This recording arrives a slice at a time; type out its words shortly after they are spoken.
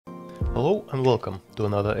Hello and welcome to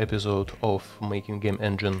another episode of Making Game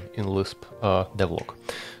Engine in Lisp devlog.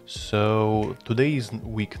 So today is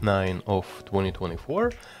week 9 of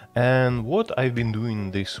 2024 and what I've been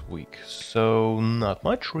doing this week. So not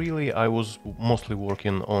much really, I was mostly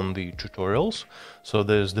working on the tutorials. So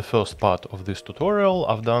there's the first part of this tutorial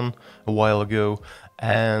I've done a while ago,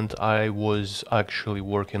 and I was actually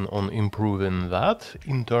working on improving that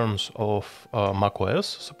in terms of macOS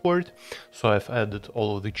support. So I've added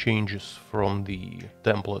all of the changes from the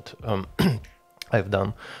template I've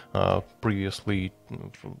done previously,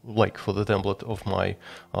 like for the template of my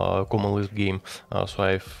Common Lisp game. So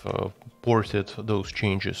I've ported those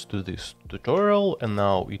changes to this tutorial, and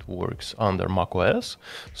now it works under macOS.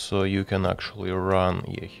 So you can actually run,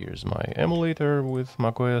 here's my emulator with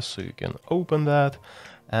macOS, so you can open that,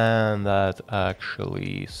 and that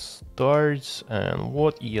actually starts.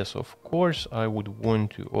 And yes, of course, I would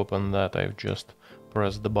want to open that. I've just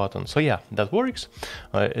press the button. So yeah, that works.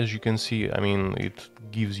 As you can see, I mean, it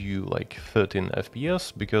gives you like 13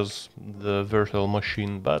 FPS because the virtual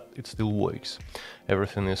machine, but it still works.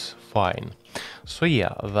 Everything is fine. So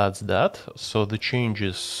yeah, that's that. So the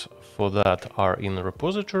changes for that are in the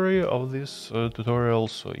repository of this tutorial,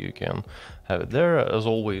 so you can have it there. As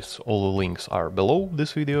always, all the links are below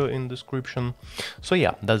this video in description. So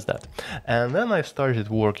yeah, that's that. And then I started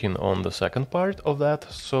working on the second part of that.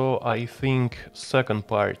 So I think second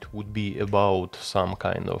part would be about some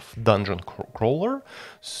kind of dungeon crawler.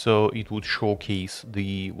 So it would showcase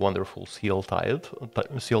the wonderful CL-tiled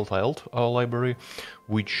library,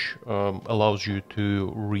 which allows you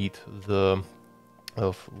to read the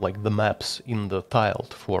maps in the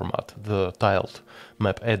tiled format, the tiled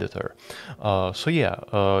map editor. So yeah,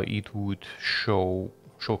 it would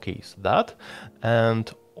showcase that.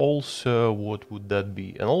 And also, what would that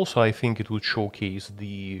be? And also, I think it would showcase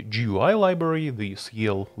the GUI library, the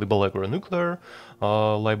CL Liballegro Nuclear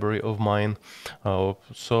library of mine.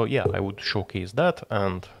 So yeah, I would showcase that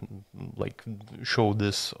and like show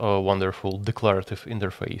this wonderful declarative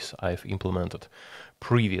interface I've implemented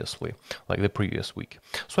previously, like the previous week.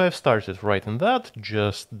 So I've started writing that,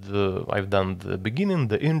 I've done the beginning,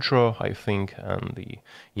 the intro, I think, and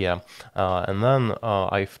and then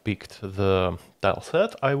I've picked the tile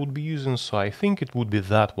set I would be using, so I think it would be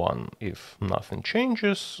that one if nothing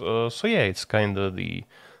changes. So yeah, it's kind of the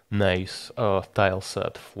nice tile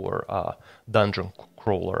set for a dungeon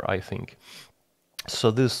crawler, I think. So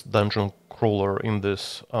this dungeon crawler in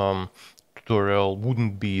this tutorial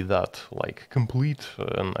wouldn't be that like complete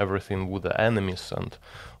and everything with the enemies and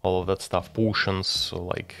all of that stuff, potions,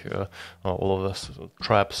 like all of the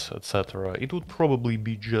traps, etc. It would probably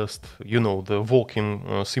be just, you know, the walking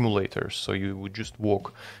simulators. So you would just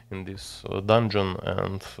walk in this dungeon,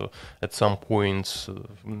 and at some points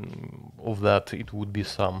of that it would be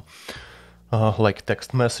some like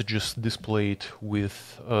text messages displayed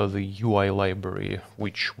with the UI library,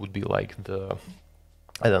 which would be like the,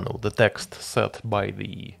 I don't know, the text set by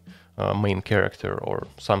the main character or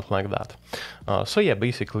something like that. So yeah,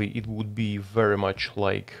 basically it would be very much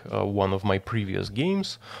like one of my previous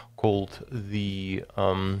games called the,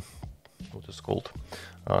 what is it called?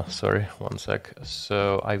 Sorry, one sec.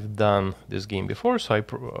 So I've done this game before, so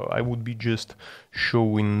I would be just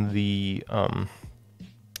showing the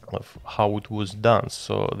of how it was done.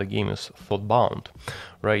 So the game is thought bound,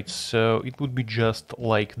 right? So it would be just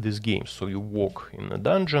like this game. So you walk in a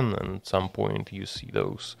dungeon, and at some point you see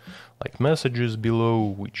those like messages below,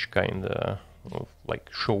 which kind of like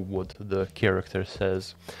show what the character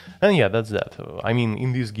says. And yeah, that's that. I mean,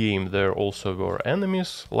 in this game there also were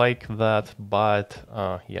enemies like that, but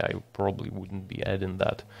yeah, I probably wouldn't be adding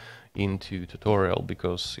that into tutorial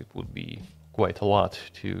because it would be quite a lot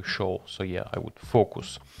to show. So yeah, I would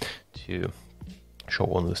focus to show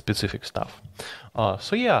on the specific stuff.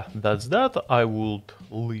 So yeah, that's that. I would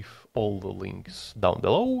leave all the links down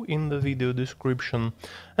below in the video description.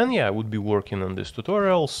 And yeah, I would be working on this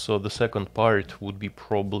tutorial, so the second part would be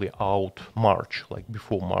probably out March, like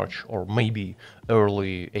before March, or maybe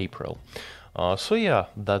early April. So yeah,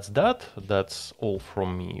 that's that. That's all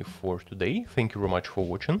from me for today. Thank you very much for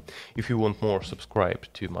watching. If you want more, subscribe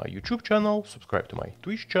to my YouTube channel, subscribe to my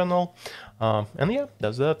Twitch channel. And yeah,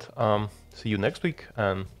 that's that. See you next week,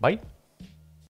 and bye.